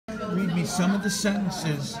me some of the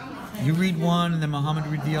sentences. You read one, and then Muhammad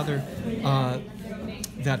read the other.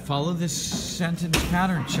 That follow this sentence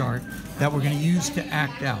pattern chart that we're going to use to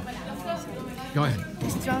act out. Go ahead.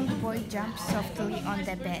 The strong boy jumps softly on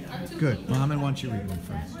the bed. Good. Muhammad, why don't you read one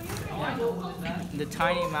first? The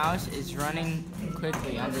tiny mouse is running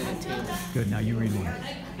quickly under the table. Good. Now you read one.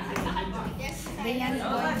 The young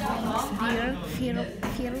boy drinks beer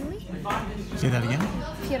fearfully. Say that again.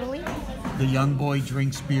 Fearfully? The young boy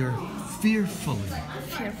drinks beer fearfully.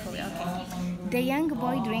 Fearfully, okay. The young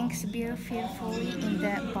boy drinks beer fearfully in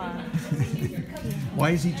the bar.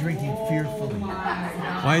 Why is he drinking fearfully?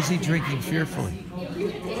 Why is he drinking fearfully?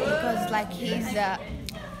 Because like he's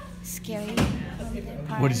scary.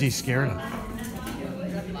 What is he scared of?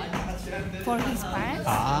 For his parents?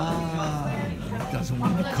 He doesn't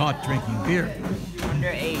want to be caught drinking beer.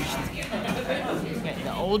 Underaged.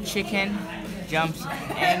 The old chicken jumps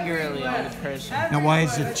angrily on the person. Now, why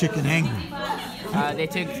is the chicken angry? They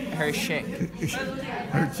took her chick.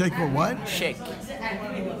 Her chick or what? Chick.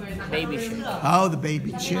 Baby chick. Oh, the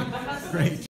baby chick. Great.